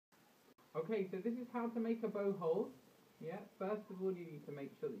Okay, so this is how to make a bow hold. Yeah, first of all you need to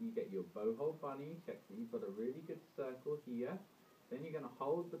make sure that you get your bow hold bunny, check that you've got a really good circle here. Then you're going to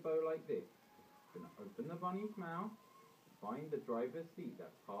hold the bow like this. You're going to open the bunny's mouth, find the driver's seat,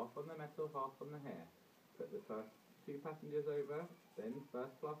 that's half on the metal, half on the hair. Put the first two passengers over, then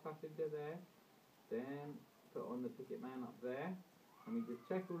first class passenger there, then put on the ticket man up there. And we just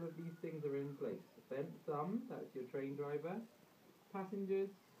check all of these things are in place. Bent thumb, that's your train driver. Passengers,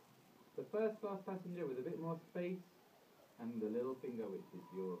 the first class passenger with a bit more space, and the little finger which is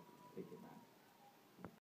your ticket man.